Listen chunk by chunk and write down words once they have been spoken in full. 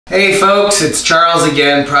Hey folks, it's Charles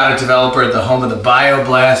again, product developer at the home of the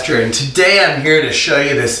BioBlaster, and today I'm here to show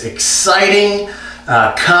you this exciting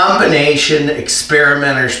combination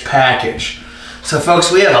experimenters package. So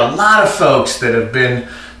folks, we have a lot of folks that have been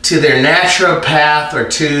to their naturopath or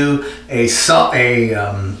to a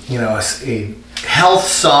health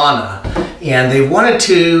sauna, and they wanted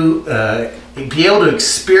to be able to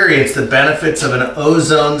experience the benefits of an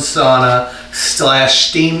ozone sauna /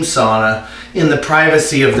 steam sauna in the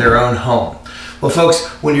privacy of their own home. Well folks,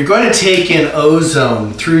 when you're going to take in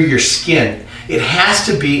ozone through your skin, it has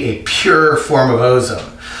to be a pure form of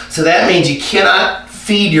ozone. So that means you cannot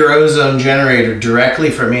feed your ozone generator directly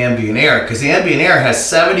from ambient air, because the ambient air has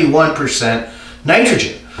 71%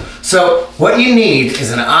 nitrogen. So what you need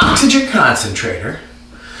is an oxygen concentrator,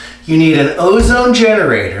 you need an ozone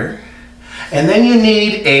generator, and then you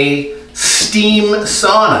need a steam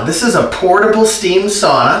sauna. This is a portable steam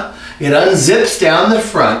sauna. It unzips down the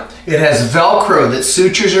front. It has Velcro that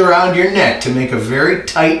sutures around your neck to make a very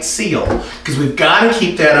tight seal, because we've got to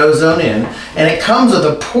keep that ozone in. And it comes with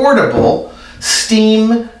a portable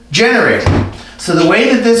steam generator. So the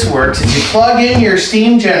way that this works is you plug in your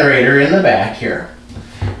steam generator in the back here,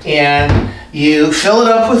 and you fill it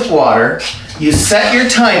up with water. You set your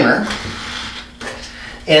timer,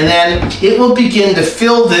 and then it will begin to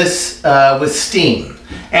fill this with steam.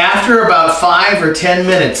 After about 5 or 10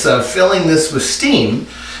 minutes of filling this with steam,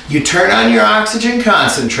 you turn on your oxygen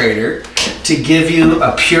concentrator to give you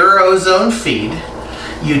a pure ozone feed.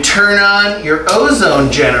 You turn on your ozone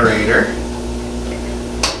generator,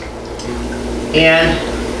 and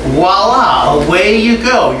voila, away you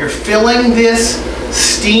go. You're filling this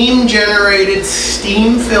steam-generated,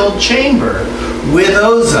 steam-filled chamber with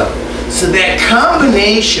ozone. So that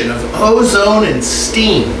combination of ozone and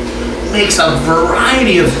steam makes a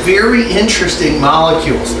variety of very interesting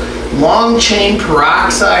molecules. Long-chain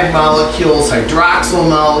peroxide molecules, hydroxyl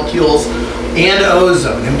molecules, and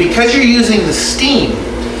ozone. And because you're using the steam,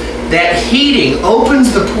 that heating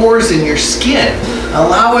opens the pores in your skin,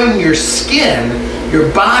 allowing your skin,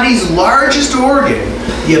 your body's largest organ,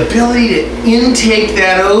 the ability to intake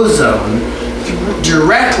that ozone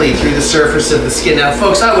directly through the surface of the skin. Now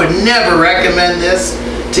folks, I would never recommend this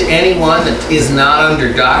to anyone that is not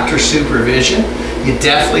under doctor supervision. You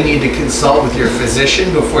definitely need to consult with your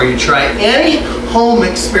physician before you try any home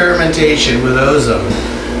experimentation with ozone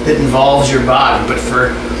that involves your body. But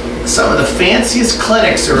for some of the fanciest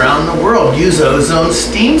clinics around the world use ozone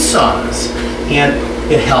steam saunas, and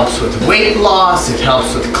it helps with weight loss, it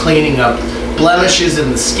helps with cleaning up blemishes in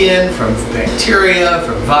the skin from bacteria,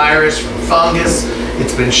 from virus, from fungus.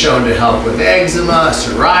 It's been shown to help with eczema,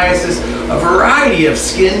 psoriasis, a variety of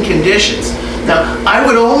skin conditions. Now, I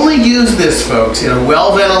would only use this, folks, in a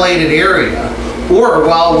well-ventilated area or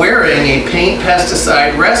while wearing a paint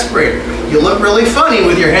pesticide respirator. You look really funny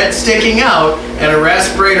with your head sticking out and a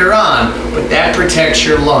respirator on, but that protects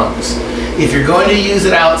your lungs. If you're going to use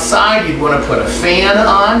it outside, you'd want to put a fan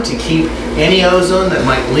on to keep any ozone that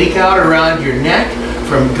might leak out around your neck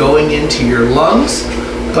from going into your lungs.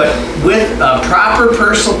 But with proper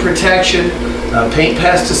personal protection, paint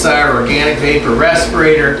pesticide, organic vapor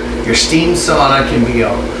respirator, your steam sauna can be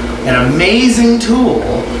an amazing tool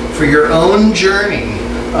for your own journey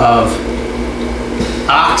of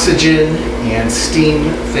oxygen and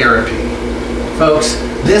steam therapy. Folks,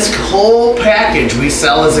 this whole package we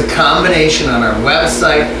sell as a combination on our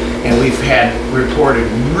website, and we've had reported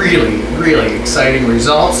really exciting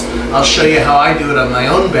results. I'll show you how I do it on my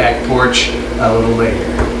own back porch a little later.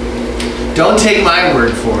 Don't take my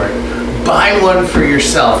word for it. Buy one for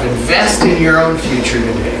yourself. Invest in your own future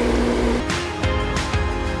today.